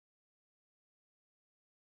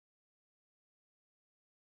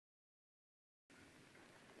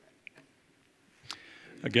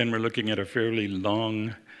Again, we're looking at a fairly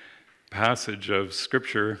long passage of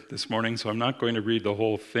Scripture this morning, so I'm not going to read the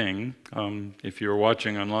whole thing. If you were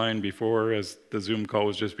watching online before, as the Zoom call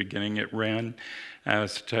was just beginning, it ran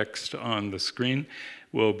as text on the screen.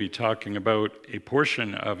 We'll be talking about a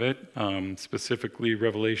portion of it, specifically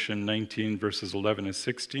Revelation 19, verses 11 to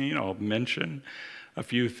 16. I'll mention a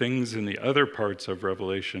few things in the other parts of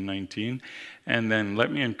Revelation 19, and then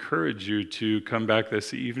let me encourage you to come back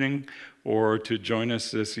this evening or to join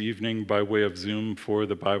us this evening by way of Zoom for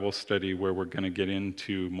the Bible study, where we're going to get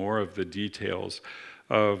into more of the details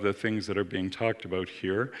of the things that are being talked about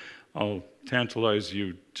here. I'll tantalize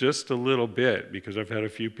you just a little bit, because I've had a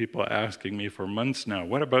few people asking me for months now,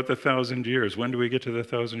 what about the 1,000 years? When do we get to the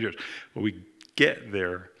 1,000 years? Well, we get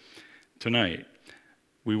there tonight.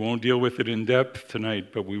 We won't deal with it in depth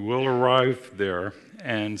tonight, but we will arrive there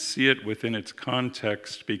and see it within its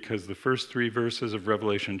context, because the first three verses of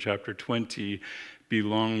Revelation chapter 20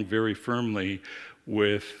 belong very firmly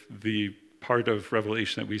with the part of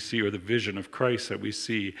Revelation that we see, or the vision of Christ that we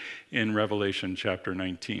see in Revelation chapter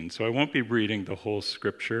 19. So I won't be reading the whole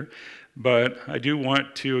scripture, but I do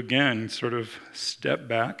want to, again, sort of step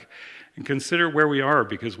back and consider where we are,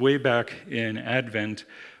 because way back in Advent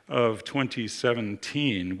of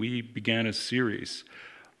 2017, we began a series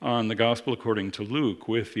on the Gospel according to Luke,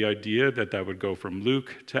 with the idea that that would go from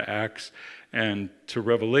Luke to Acts and to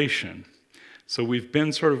Revelation. So we've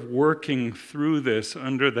been sort of working through this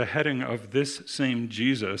under the heading of this same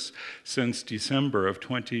Jesus since December of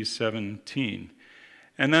 2017.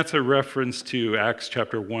 And that's a reference to Acts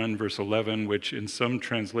chapter 1, verse 11, which in some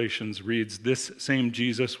translations reads, "This same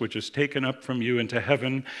Jesus, which is taken up from you into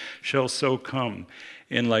heaven, shall so come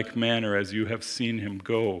in like manner as you have seen him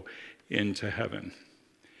go into heaven."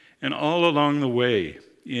 And all along the way,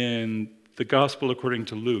 in the Gospel according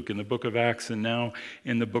to Luke, in the book of Acts, and now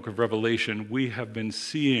in the book of Revelation, we have been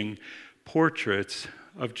seeing portraits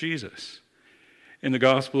of Jesus. In the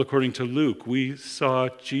Gospel according to Luke, we saw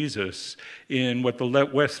Jesus in what the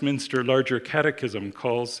Westminster Larger Catechism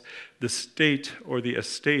calls the state or the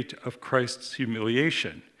estate of Christ's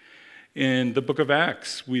humiliation. In the book of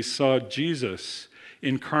Acts, we saw Jesus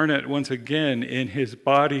incarnate once again in his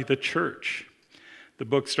body, the church. The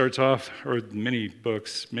book starts off, or many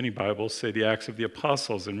books, many Bibles say the Acts of the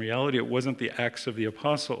Apostles. In reality, it wasn't the Acts of the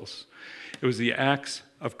Apostles. It was the Acts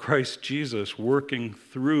of Christ Jesus working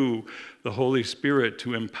through the Holy Spirit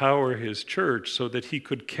to empower his church so that he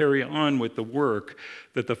could carry on with the work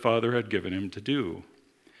that the Father had given him to do.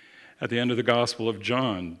 At the end of the Gospel of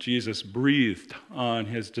John, Jesus breathed on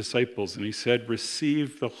his disciples and he said,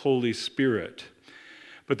 "Receive the Holy Spirit."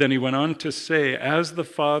 But then he went on to say, "As the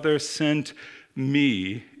Father sent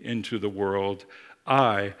me into the world,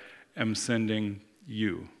 I am sending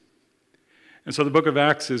you." And so the book of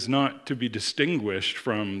Acts is not to be distinguished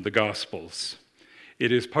from the Gospels.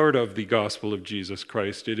 It is part of the gospel of Jesus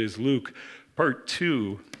Christ. It is Luke part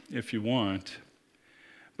 2, if you want.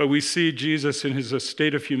 But we see Jesus in his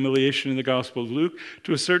state of humiliation in the Gospel of Luke,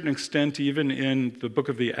 to a certain extent even in the book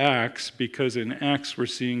of the Acts, because in Acts we're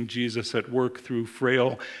seeing Jesus at work through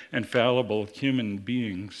frail and fallible human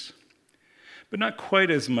beings. But not quite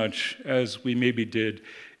as much as we maybe did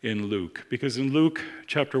in Luke, because in Luke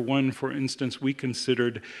chapter 1, for instance, we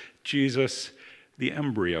considered Jesus the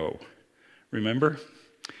embryo. Remember?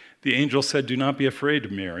 The angel said, "Do not be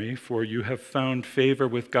afraid, Mary, for you have found favor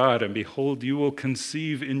with God, and behold, you will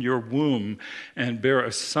conceive in your womb and bear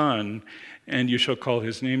a son, and you shall call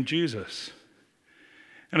his name Jesus."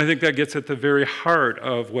 And I think that gets at the very heart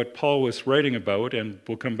of what Paul was writing about, and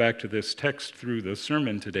we'll come back to this text through the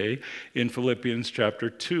sermon today, in Philippians chapter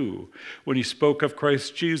 2, when he spoke of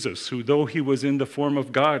Christ Jesus, who, though he was in the form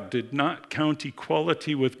of God, did not count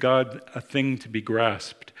equality with God a thing to be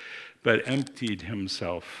grasped, but emptied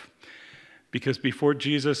himself. Because before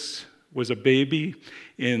Jesus was a baby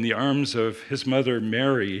in the arms of his mother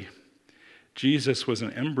Mary, Jesus was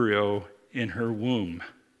an embryo in her womb.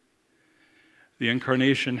 The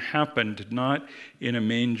incarnation happened not in a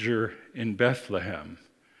manger in Bethlehem,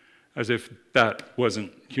 as if that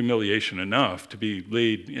wasn't humiliation enough to be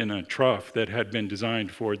laid in a trough that had been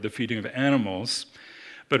designed for the feeding of animals,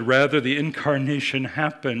 but rather the incarnation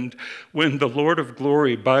happened when the Lord of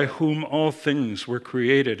glory, by whom all things were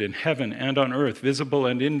created in heaven and on earth, visible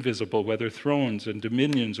and invisible, whether thrones and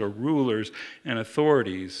dominions or rulers and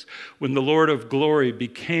authorities, when the Lord of glory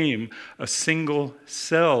became a single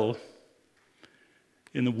cell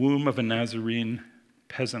in the womb of a Nazarene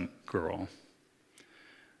peasant girl.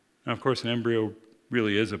 Now, of course, an embryo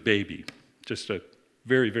really is a baby, just a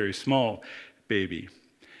very, very small baby.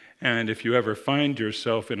 And if you ever find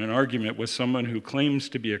yourself in an argument with someone who claims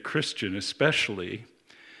to be a Christian, especially,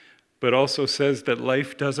 but also says that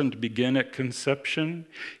life doesn't begin at conception.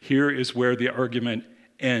 Here is where the argument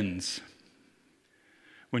ends.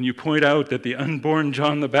 When you point out that the unborn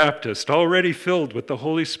John the Baptist, already filled with the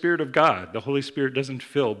Holy Spirit of God, the Holy Spirit doesn't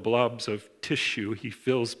fill blobs of tissue, he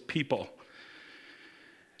fills people.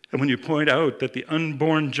 And when you point out that the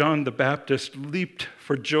unborn John the Baptist leaped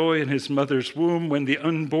for joy in his mother's womb when the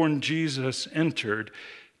unborn Jesus entered,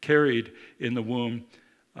 carried in the womb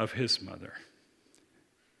of his mother.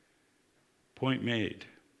 Point made.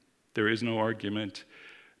 There is no argument.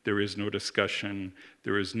 There is no discussion.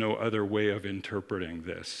 There is no other way of interpreting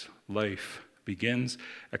this. Life begins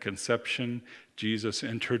at conception. Jesus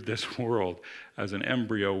entered this world as an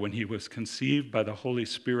embryo when he was conceived by the Holy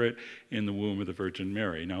Spirit in the womb of the Virgin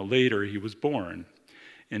Mary. Now later he was born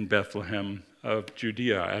in Bethlehem of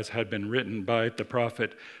Judea, as had been written by the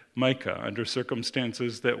prophet Micah, under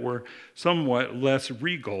circumstances that were somewhat less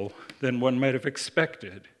regal than one might have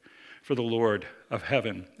expected for the Lord of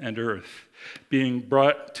heaven and earth, being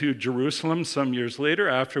brought to Jerusalem some years later,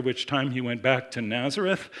 after which time he went back to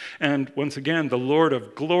Nazareth. And once again, the Lord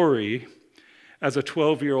of glory, as a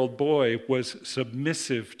 12-year-old boy, was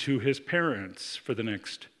submissive to his parents for the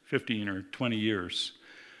next 15 or 20 years,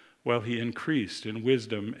 while he increased in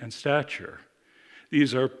wisdom and stature.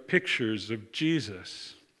 These are pictures of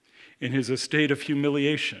Jesus in his estate of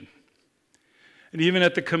humiliation. And even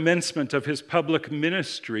at the commencement of his public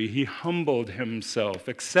ministry, he humbled himself,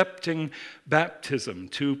 accepting baptism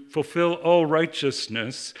to fulfill all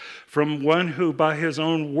righteousness from one who, by his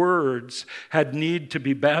own words, had need to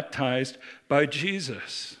be baptized by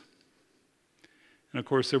Jesus. And of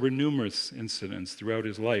course, there were numerous incidents throughout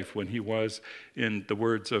his life when he was, in the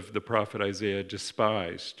words of the prophet Isaiah,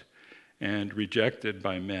 despised and rejected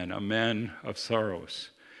by men, a man of sorrows,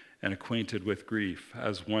 and acquainted with grief,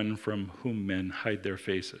 as one from whom men hide their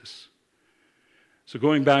faces. So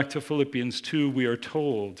going back to Philippians 2, we are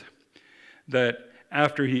told that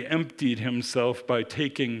after he emptied himself by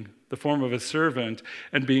taking the form of a servant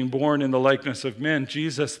and being born in the likeness of men,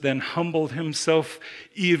 Jesus then humbled himself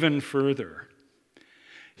even further.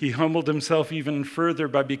 He humbled himself even further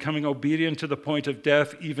by becoming obedient to the point of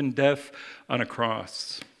death, even death on a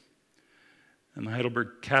cross. And the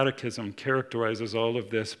Heidelberg Catechism characterizes all of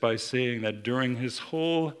this by saying that during his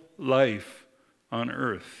whole life on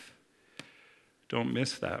earth, don't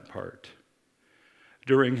miss that part,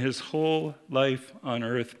 during his whole life on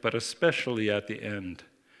earth, but especially at the end,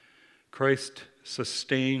 Christ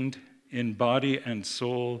sustained in body and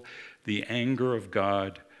soul the anger of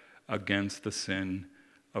God against the sin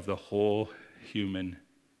of the whole human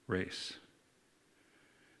race.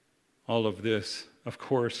 All of this, of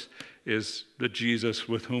course, is the Jesus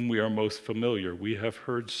with whom we are most familiar. We have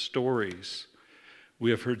heard stories.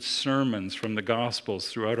 We have heard sermons from the Gospels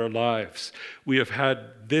throughout our lives. We have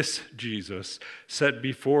had this Jesus set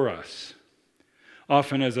before us,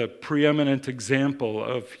 often as a preeminent example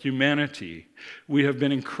of humanity. We have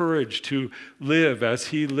been encouraged to live as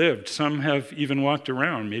he lived. Some have even walked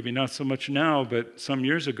around, maybe not so much now, but some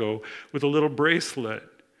years ago, with a little bracelet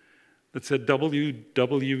that said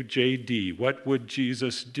WWJD, what would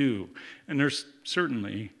Jesus do? And there's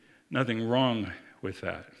certainly nothing wrong with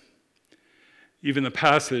that. Even the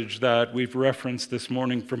passage that we've referenced this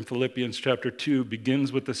morning from Philippians chapter 2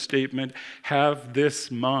 begins with the statement, "Have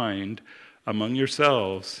this mind among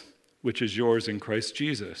yourselves, which is yours in Christ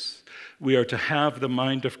Jesus." We are to have the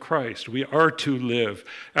mind of Christ. We are to live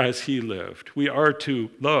as he lived. We are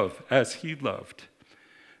to love as he loved.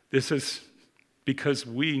 This is because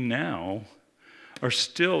we now are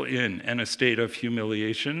still in an estate of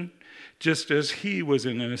humiliation, just as he was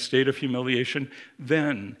in an estate of humiliation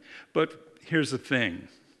then. But here's the thing.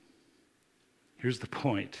 Here's the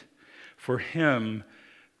point. For him,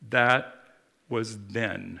 that was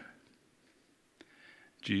then.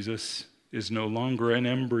 Jesus is no longer an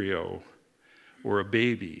embryo or a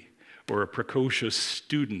baby or a precocious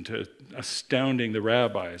student astounding the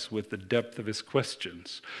rabbis with the depth of his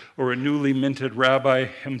questions, or a newly minted rabbi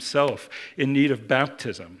himself in need of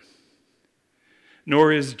baptism.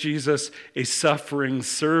 Nor is Jesus a suffering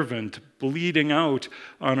servant bleeding out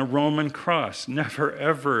on a Roman cross. Never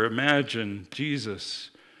ever imagine Jesus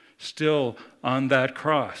still on that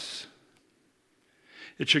cross.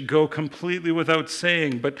 It should go completely without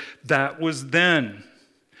saying, but that was then.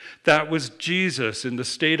 That was Jesus in the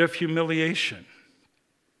state of humiliation.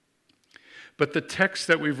 But the text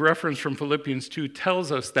that we've referenced from Philippians 2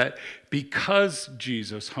 tells us that because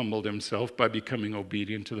Jesus humbled himself by becoming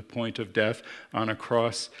obedient to the point of death on a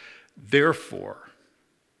cross, therefore,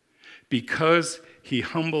 because he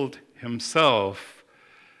humbled himself,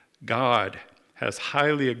 God has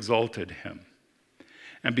highly exalted him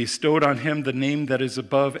and bestowed on him the name that is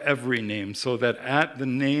above every name, so that at the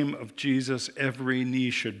name of Jesus every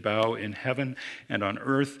knee should bow in heaven and on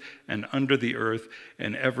earth and under the earth,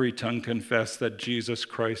 and every tongue confess that Jesus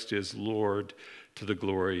Christ is Lord, to the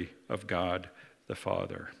glory of God the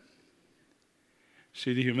Father.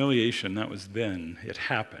 See, the humiliation, that was then. It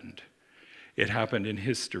happened. It happened in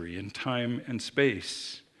history, in time and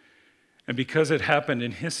space. And because it happened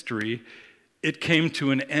in history, it came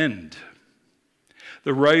to an end.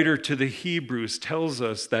 The writer to the Hebrews tells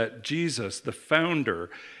us that Jesus, the founder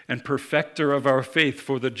and perfecter of our faith,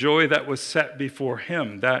 for the joy that was set before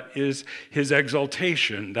him, that is his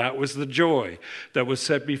exaltation, that was the joy that was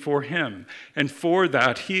set before him. And for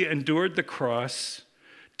that, he endured the cross,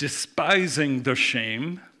 despising the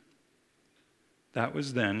shame, that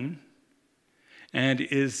was then, and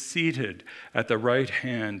is seated at the right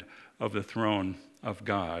hand of the throne of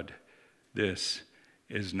God. This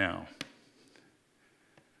is now.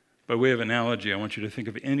 By way of analogy, I want you to think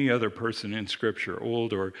of any other person in Scripture,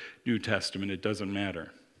 Old or New Testament, it doesn't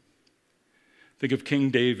matter. Think of King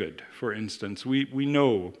David, for instance. We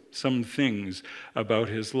know some things about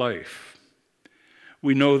his life.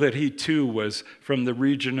 We know that he too was from the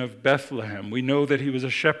region of Bethlehem. We know that he was a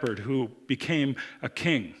shepherd who became a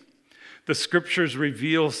king. The Scriptures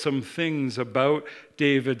reveal some things about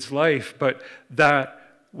David's life, but that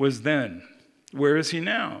was then. Where is he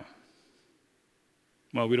now?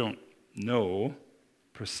 Well, we don't know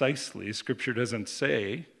precisely. Scripture doesn't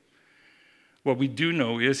say. What we do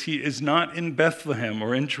know is he is not in Bethlehem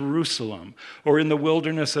or in Jerusalem or in the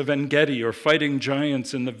wilderness of En-Gedi or fighting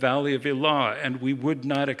giants in the valley of Elah, and we would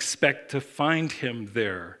not expect to find him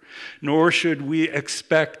there. Nor should we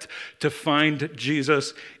expect to find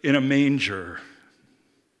Jesus in a manger.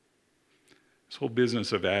 This whole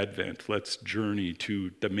business of Advent, let's journey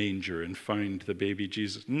to the manger and find the baby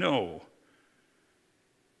Jesus. No.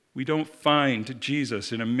 We don't find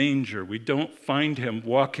Jesus in a manger. We don't find him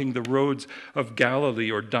walking the roads of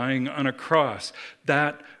Galilee or dying on a cross.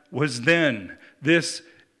 That was then. This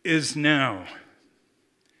is now.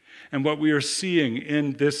 And what we are seeing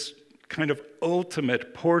in this kind of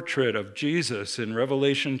ultimate portrait of Jesus in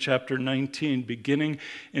Revelation chapter 19, beginning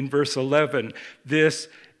in verse 11, this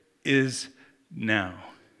is now.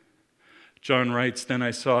 John writes, "Then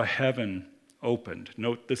I saw heaven opened."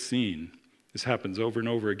 Note the scene. This happens over and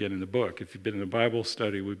over again in the book. If you've been in a Bible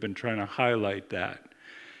study, we've been trying to highlight that.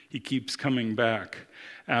 He keeps coming back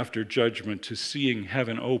after judgment to seeing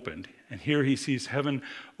heaven opened. And here he sees heaven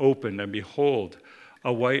opened, and behold,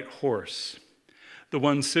 a white horse. The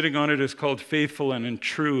one sitting on it is called Faithful and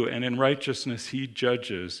True, and in righteousness he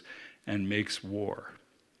judges and makes war.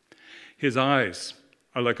 His eyes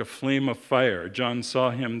are like a flame of fire. John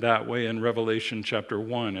saw him that way in Revelation chapter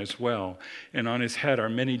 1 as well. And on his head are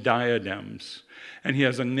many diadems. And he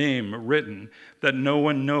has a name written that no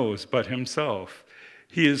one knows but himself.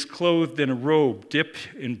 He is clothed in a robe dipped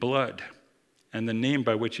in blood. And the name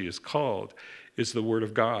by which he is called is the Word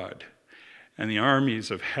of God. And the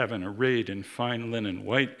armies of heaven, arrayed in fine linen,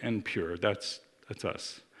 white and pure, that's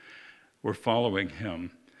us, were following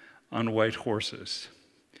him on white horses.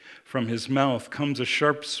 From his mouth comes a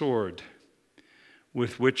sharp sword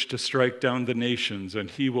with which to strike down the nations, and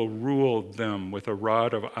he will rule them with a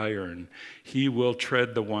rod of iron. He will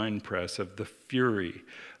tread the winepress of the fury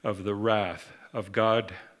of the wrath of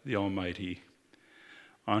God the Almighty.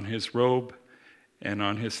 On his robe and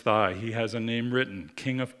on his thigh he has a name written,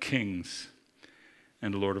 King of Kings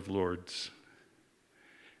and Lord of Lords.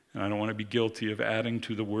 And I don't want to be guilty of adding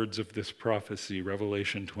to the words of this prophecy.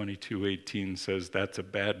 Revelation 22:18 says that's a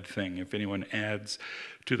bad thing. If anyone adds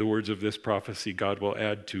to the words of this prophecy, God will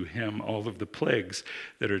add to him all of the plagues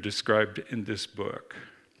that are described in this book.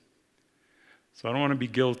 So I don't want to be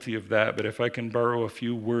guilty of that, but if I can borrow a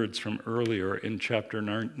few words from earlier in chapter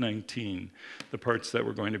 19, the parts that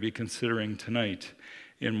we're going to be considering tonight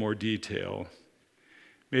in more detail,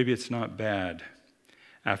 maybe it's not bad.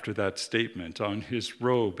 After that statement, on his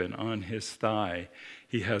robe and on his thigh,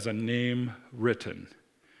 he has a name written,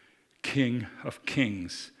 King of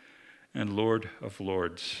Kings and Lord of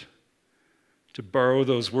Lords. To borrow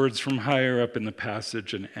those words from higher up in the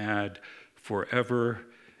passage and add, forever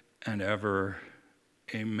and ever,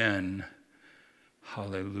 amen,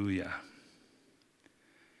 hallelujah.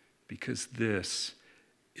 Because this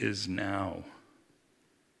is now.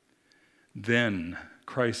 Then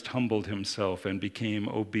Christ humbled himself and became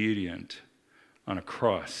obedient on a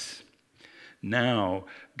cross. Now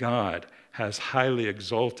God has highly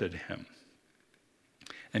exalted him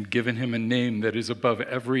and given him a name that is above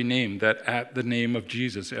every name, that at the name of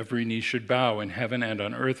Jesus every knee should bow in heaven and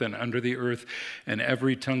on earth and under the earth, and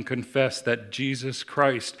every tongue confess that Jesus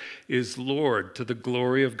Christ is Lord, to the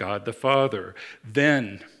glory of God the Father.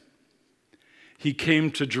 Then he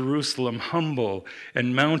came to Jerusalem humble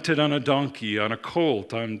and mounted on a donkey, on a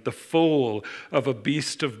colt, on the foal of a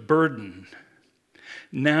beast of burden.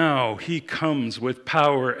 Now he comes with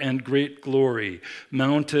power and great glory,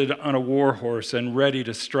 mounted on a war horse and ready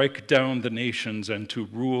to strike down the nations and to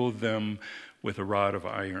rule them with a rod of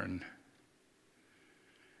iron.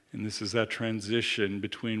 And this is that transition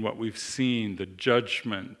between what we've seen, the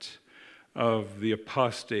judgment of the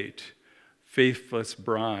apostate, faithless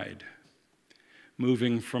bride,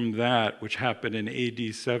 moving from that which happened in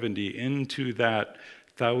AD 70 into that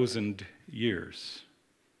 1,000 years.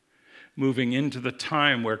 Moving into the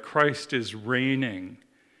time where Christ is reigning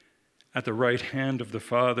at the right hand of the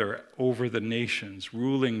Father over the nations,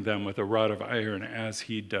 ruling them with a rod of iron as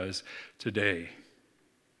he does today.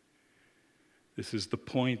 This is the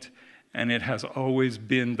point, and it has always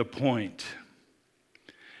been the point.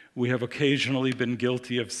 We have occasionally been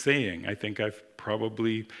guilty of saying, I think I've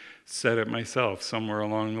probably said it myself somewhere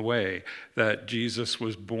along the way, that Jesus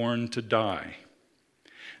was born to die.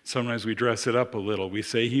 Sometimes we dress it up a little. We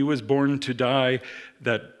say he was born to die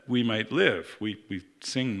that we might live. We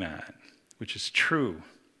sing that, which is true.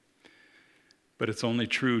 But it's only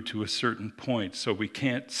true to a certain point, so we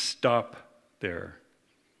can't stop there.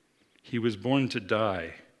 He was born to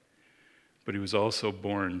die, but he was also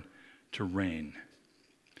born to reign.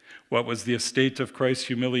 What was the estate of Christ's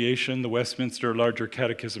humiliation? The Westminster Larger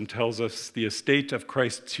Catechism tells us the estate of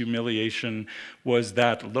Christ's humiliation was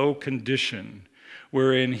that low condition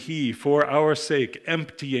wherein he, for our sake,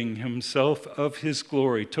 emptying himself of his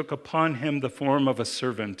glory, took upon him the form of a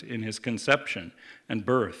servant in his conception and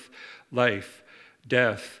birth, life,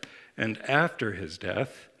 death, and after his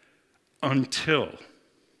death, until,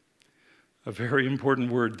 a very important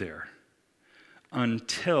word there,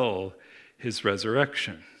 until his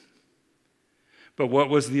resurrection. But what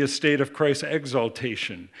was the estate of Christ's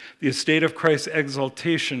exaltation? The estate of Christ's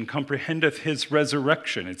exaltation comprehendeth his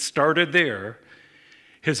resurrection. It started there,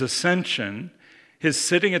 his ascension, his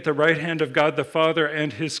sitting at the right hand of God the Father,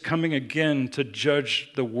 and his coming again to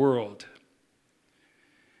judge the world.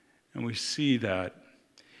 And we see that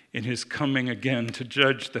in his coming again to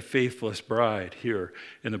judge the faithless bride here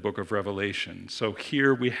in the book of Revelation. So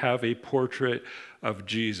here we have a portrait of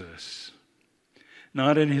Jesus.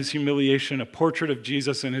 Not in his humiliation, a portrait of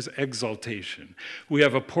Jesus in his exaltation. We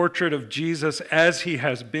have a portrait of Jesus as he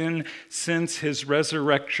has been since his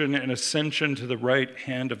resurrection and ascension to the right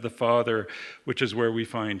hand of the Father, which is where we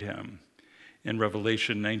find him. In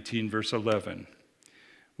Revelation 19, verse 11,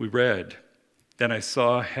 we read, "Then I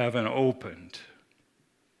saw heaven opened,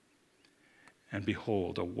 and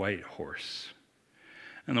behold, a white horse.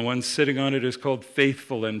 And the one sitting on it is called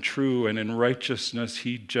Faithful and True, and in righteousness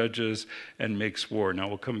he judges and makes war." Now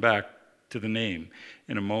we'll come back to the name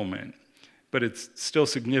in a moment. But it's still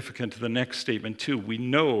significant to the next statement too. We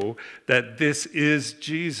know that this is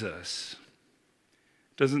Jesus.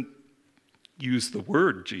 It doesn't use the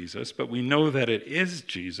word Jesus, but we know that it is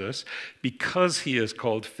Jesus because he is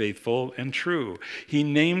called Faithful and True. He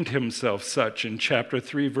named himself such in chapter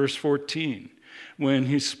 3, verse 14. When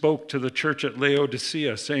he spoke to the church at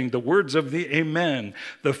Laodicea, saying, "The words of the Amen,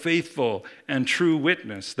 the faithful and true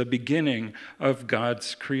witness, the beginning of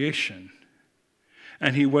God's creation."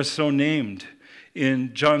 And he was so named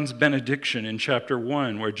in John's benediction in chapter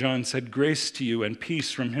 1, where John said, "Grace to you and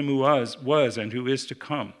peace from him who was and who is to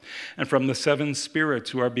come, and from the seven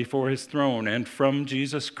spirits who are before his throne, and from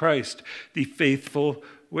Jesus Christ, the faithful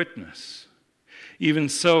witness." Even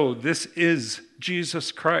so, this is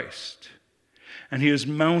Jesus Christ. And he is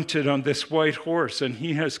mounted on this white horse, and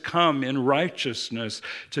he has come in righteousness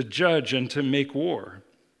to judge and to make war.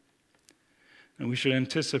 And we should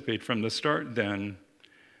anticipate from the start then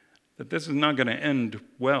that this is not going to end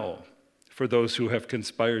well for those who have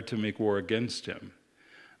conspired to make war against him.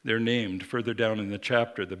 They're named further down in the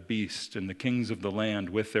chapter, the beast and the kings of the land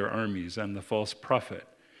with their armies and the false prophet.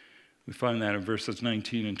 We find that in verses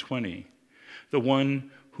 19 and 20. The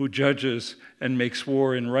one who judges and makes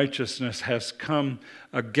war in righteousness has come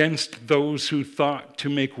against those who thought to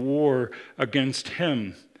make war against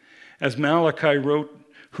him. As Malachi wrote,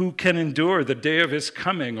 "Who can endure the day of his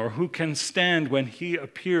coming, or who can stand when he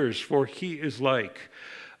appears? For he is like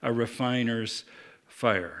a refiner's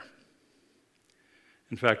fire."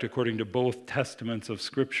 In fact, according to both testaments of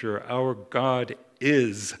Scripture, our God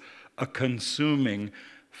is a consuming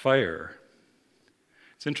fire.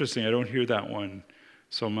 It's interesting, I don't hear that one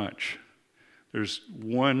so much. There's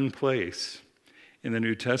one place in the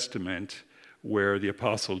New Testament where the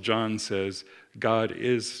Apostle John says, God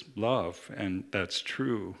is love, and that's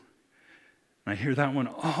true. And I hear that one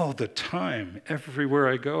all the time, everywhere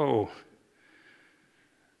I go.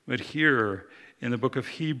 But here in the book of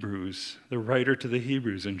Hebrews, the writer to the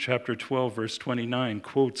Hebrews in chapter 12, verse 29,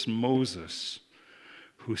 quotes Moses,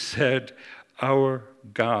 who said, our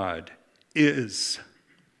God is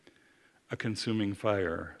a consuming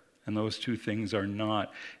fire. And those two things are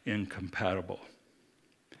not incompatible.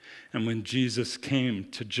 And when Jesus came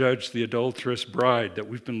to judge the adulterous bride that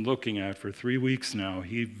we've been looking at for 3 weeks now,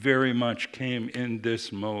 he very much came in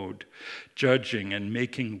this mode, judging and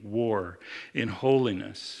making war in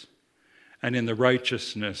holiness and in the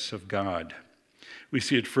righteousness of God. We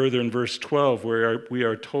see it further in verse 12, where we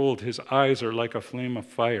are told his eyes are like a flame of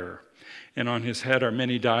fire, and on his head are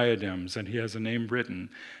many diadems, and he has a name written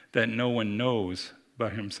that no one knows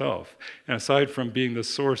but himself. And aside from being the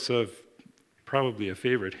source of probably a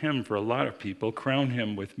favorite hymn for a lot of people, crown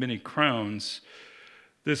him with many crowns,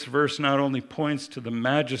 this verse not only points to the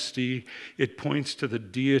majesty, it points to the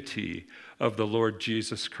deity of the Lord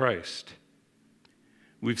Jesus Christ.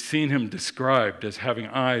 We've seen him described as having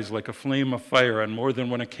eyes like a flame of fire on more than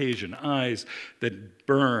one occasion, eyes that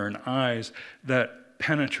burn, eyes that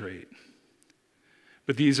penetrate.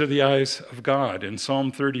 But these are the eyes of God. In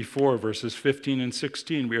Psalm 34, verses 15 and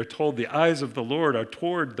 16, we are told the eyes of the Lord are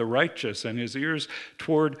toward the righteous and his ears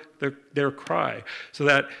toward their cry. So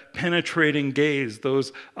that penetrating gaze,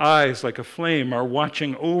 those eyes like a flame, are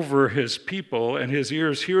watching over his people, and his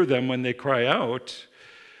ears hear them when they cry out.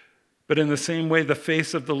 But in the same way, the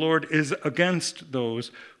face of the Lord is against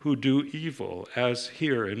those who do evil, as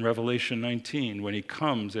here in Revelation 19, when he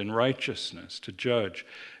comes in righteousness to judge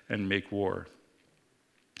and make war.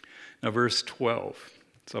 Now, verse 12,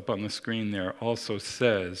 it's up on the screen there, also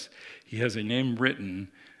says he has a name written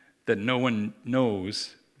that no one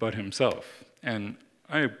knows but himself. And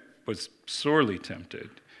I was sorely tempted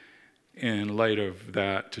in light of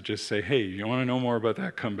that to just say, hey, you want to know more about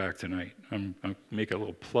that? Come back tonight. I'll make a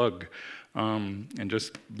little plug and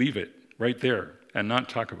just leave it right there and not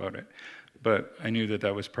talk about it. But I knew that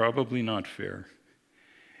that was probably not fair.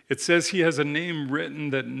 It says he has a name written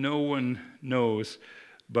that no one knows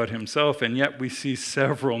but himself, and yet we see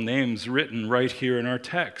several names written right here in our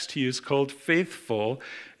text. He is called faithful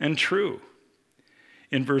and true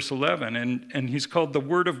in verse 11, and he's called the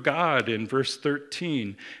Word of God in verse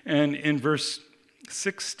 13, and in verse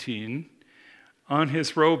 16, on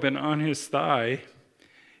his robe and on his thigh,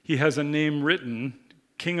 he has a name written,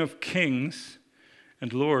 King of Kings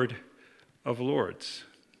and Lord of Lords.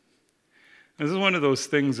 This is one of those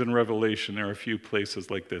things in Revelation. There are a few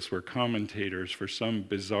places like this where commentators, for some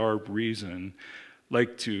bizarre reason,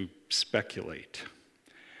 like to speculate.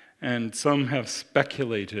 And some have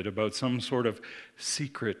speculated about some sort of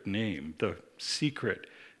secret name, the secret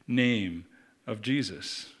name of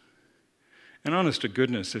Jesus. And honest to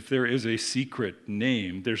goodness, if there is a secret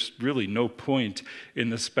name, there's really no point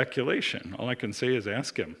in the speculation. All I can say is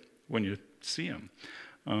ask him when you see him.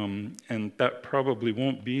 And that probably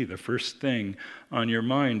won't be the first thing on your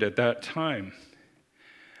mind at that time.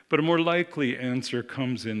 But a more likely answer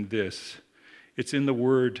comes in this. It's in the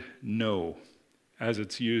word know, as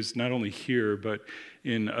it's used not only here, but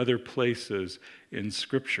in other places in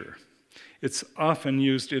Scripture. It's often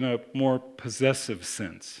used in a more possessive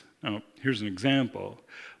sense. Now, here's an example.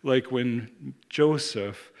 Like when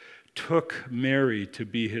Joseph took Mary to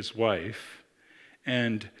be his wife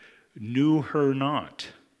and knew her not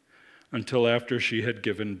until after she had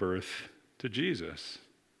given birth to Jesus.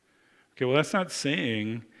 Okay, well, that's not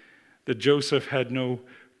saying that Joseph had no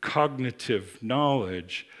cognitive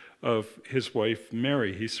knowledge of his wife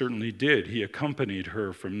Mary. He certainly did. He accompanied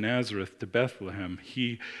her from Nazareth to Bethlehem.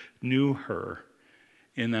 He knew her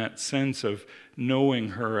in that sense of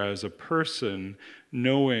knowing her as a person,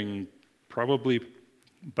 knowing probably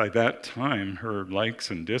by that time her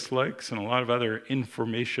likes and dislikes and a lot of other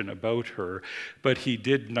information about her, but he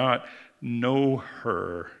did not know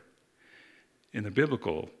her in the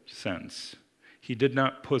biblical sense. He did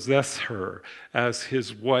not possess her as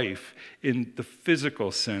his wife in the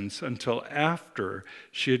physical sense until after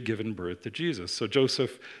she had given birth to Jesus. So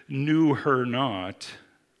Joseph knew her not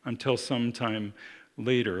until sometime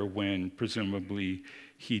later when presumably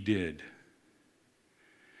he did.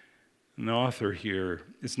 And the author here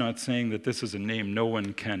is not saying that this is a name no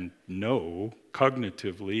one can know,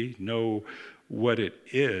 cognitively, know what it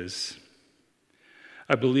is.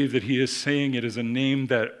 I believe that he is saying it is a name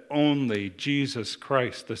that only Jesus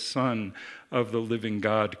Christ, the Son of the living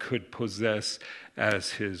God, could possess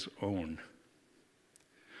as his own.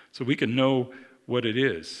 so we can know what it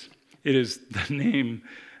is. It is the name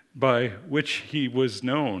by which he was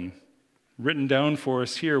known, written down for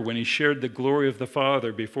us here when he shared the glory of the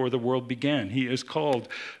Father before the world began. He is called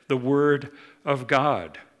the Word of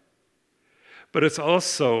God. But it's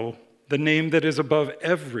also the name that is above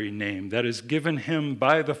every name that is given him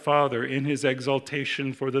by the Father in his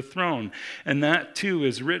exaltation for the throne. And that too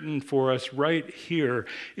is written for us right here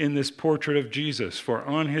in this portrait of Jesus. For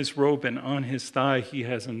on his robe and on his thigh he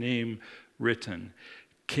has a name written,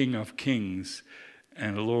 King of Kings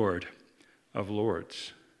and Lord of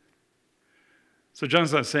Lords. So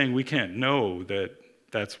John's not saying we can't know that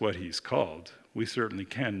that's what he's called. We certainly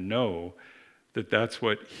can know that that's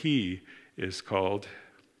what he is called.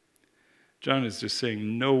 John is just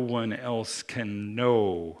saying no one else can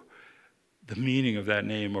know the meaning of that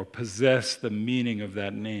name or possess the meaning of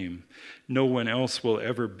that name. No one else will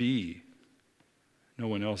ever be. No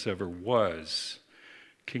one else ever was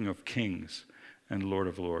King of Kings and Lord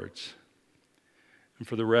of Lords. And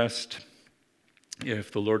for the rest,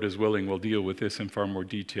 if the Lord is willing, we'll deal with this in far more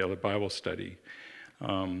detail at Bible study,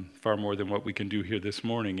 far more than what we can do here this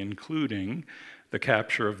morning, including the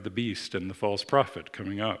capture of the beast and the false prophet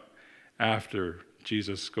coming up after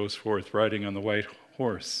Jesus goes forth riding on the white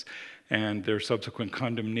horse, and their subsequent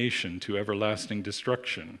condemnation to everlasting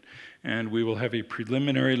destruction. And we will have a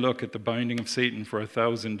preliminary look at the binding of Satan for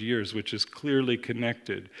 1,000 years, which is clearly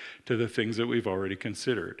connected to the things that we've already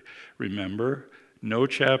considered. Remember, no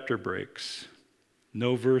chapter breaks,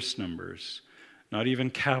 no verse numbers, not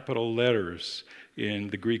even capital letters in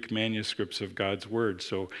the Greek manuscripts of God's Word.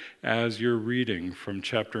 So as you're reading from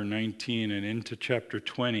chapter 19 and into chapter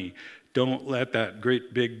 20, don't let that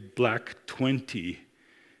great big black 20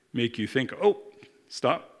 make you think, oh,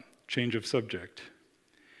 stop, change of subject.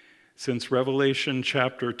 Since Revelation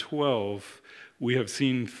chapter 12, we have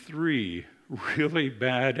seen 3 really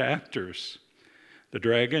bad actors. The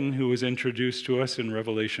dragon who was introduced to us in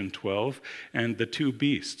Revelation 12, and the 2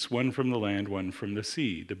 beasts, one from the land, one from the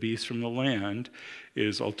sea. The beast from the land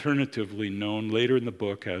is alternatively known later in the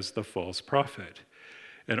book as the false prophet.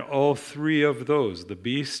 And all 3 of those, the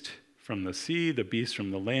beast from the sea, the beast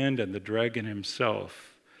from the land, and the dragon himself,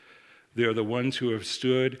 they are the ones who have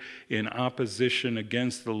stood in opposition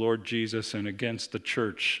against the Lord Jesus and against the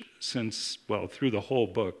church since, well, through the whole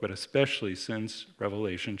book, but especially since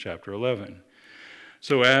Revelation chapter 11.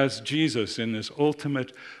 So as Jesus, in this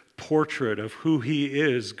ultimate portrait of who he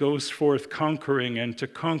is, goes forth conquering and to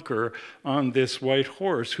conquer on this white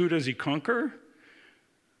horse, who does he conquer?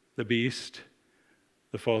 The beast,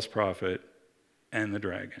 the false prophet, and the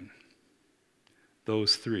dragon.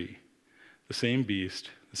 Those 3, the same beast,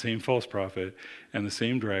 the same false prophet, and the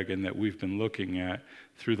same dragon that we've been looking at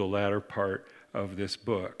through the latter part of this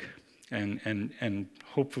book. And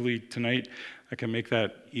hopefully tonight I can make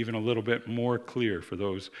that even a little bit more clear for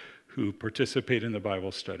those who participate in the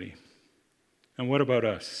Bible study. And what about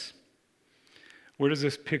us? Where does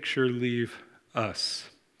this picture leave us?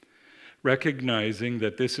 Recognizing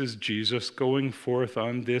that this is Jesus going forth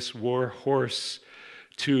on this war horse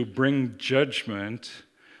to bring judgment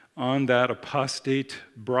on that apostate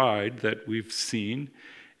bride that we've seen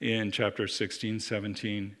in chapters 16,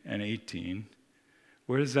 17, and 18.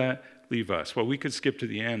 Where does that leave us? Well, we could skip to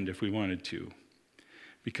the end if we wanted to,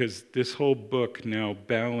 because this whole book now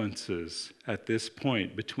balances at this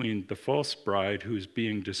point between the false bride who's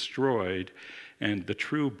being destroyed and the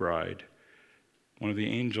true bride. One of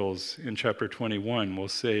the angels in chapter 21 will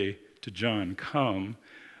say to John, "Come,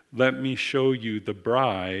 let me show you the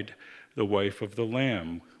bride, the wife of the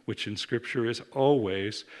Lamb," which in Scripture is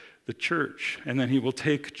always the church. And then he will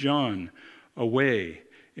take John away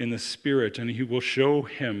in the Spirit, and he will show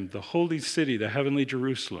him the holy city, the heavenly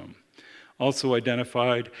Jerusalem, also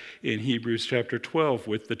identified in Hebrews chapter 12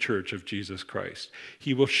 with the church of Jesus Christ.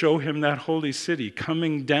 He will show him that holy city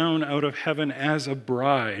coming down out of heaven as a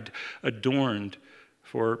bride adorned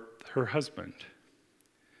for her husband.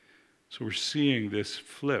 So we're seeing this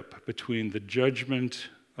flip between the judgment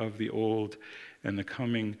of the old and the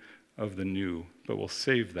coming of the new. But we'll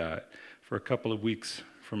save that for a couple of weeks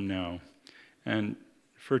from now. And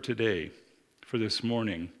for today, for this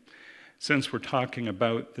morning, since we're talking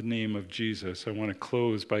about the name of Jesus, I want to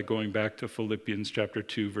close by going back to Philippians chapter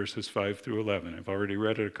 2, verses 5 through 11. I've already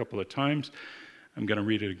read it a couple of times. I'm going to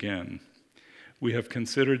read it again. We have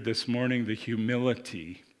considered this morning the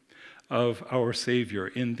humility of our Savior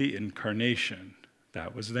in the incarnation.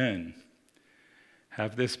 That was then.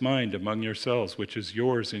 Have this mind among yourselves, which is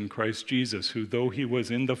yours in Christ Jesus, who, though he was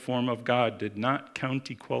in the form of God, did not count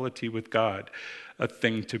equality with God a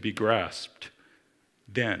thing to be grasped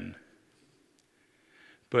then,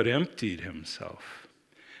 but emptied himself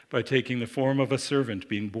by taking the form of a servant,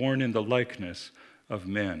 being born in the likeness of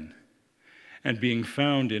men. And being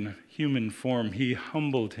found in human form, he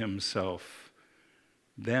humbled himself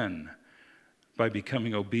then by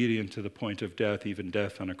becoming obedient to the point of death, even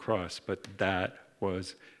death on a cross. But that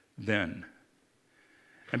was then.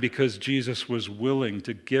 And because Jesus was willing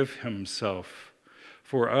to give himself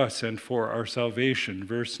for us and for our salvation,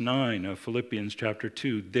 verse 9 of Philippians chapter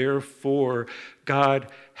 2, therefore God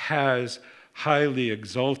has highly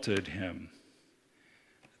exalted him.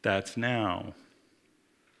 That's now.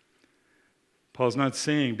 Paul's not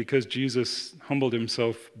saying because Jesus humbled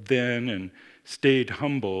himself then and stayed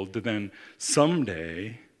humbled, then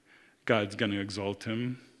someday God's going to exalt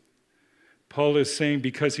him. Paul is saying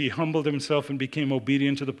because he humbled himself and became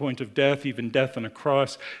obedient to the point of death, even death on a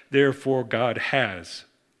cross, therefore God has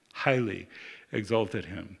highly exalted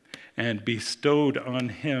him and bestowed on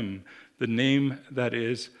him the name that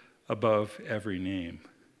is above every name.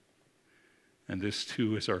 And this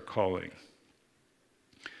too is our calling,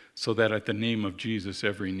 so that at the name of Jesus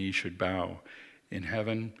every knee should bow in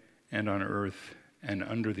heaven and on earth and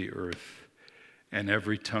under the earth, and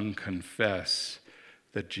every tongue confess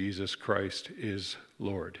that Jesus Christ is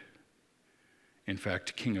Lord. In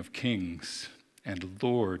fact, King of Kings and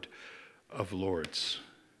Lord of Lords.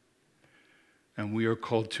 And we are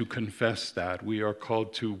called to confess that. We are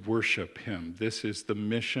called to worship him. This is the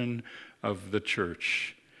mission of the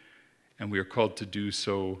church. And we are called to do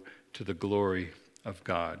so to the glory of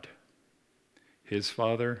God, his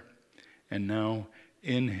Father, and now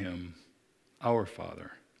in him, our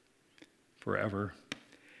Father, forever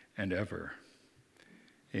and ever.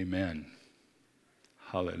 Amen.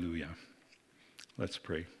 Hallelujah. Let's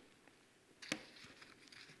pray.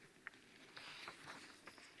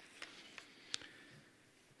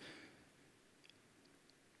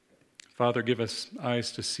 Father, give us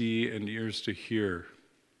eyes to see and ears to hear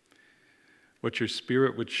what your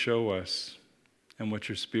Spirit would show us and what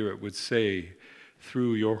your Spirit would say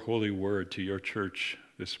through your holy word to your church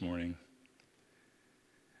this morning.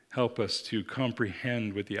 Help us to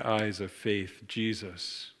comprehend with the eyes of faith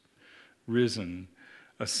Jesus, risen,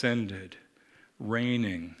 ascended,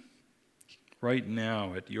 reigning right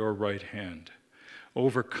now at your right hand,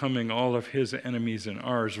 overcoming all of his enemies and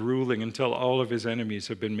ours, ruling until all of his enemies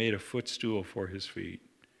have been made a footstool for his feet,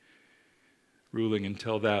 ruling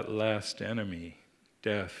until that last enemy,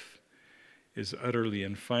 death, is utterly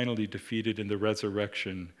and finally defeated in the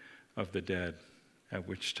resurrection of the dead, at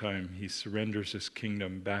which time he surrenders his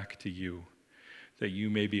kingdom back to you, that you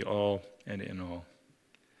may be all and in all.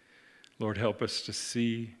 Lord, help us to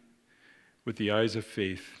see with the eyes of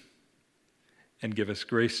faith and give us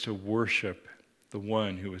grace to worship the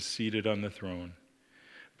one who is seated on the throne,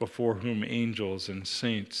 before whom angels and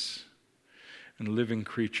saints and living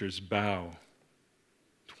creatures bow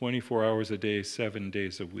 24 hours a day, 7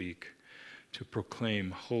 days a week, to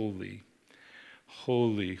proclaim holy,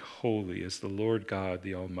 holy, holy is the Lord God,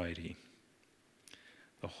 the Almighty.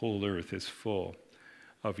 The whole earth is full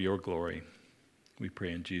of your glory. We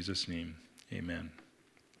pray in Jesus' name, amen.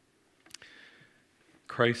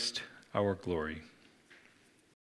 Christ, our glory.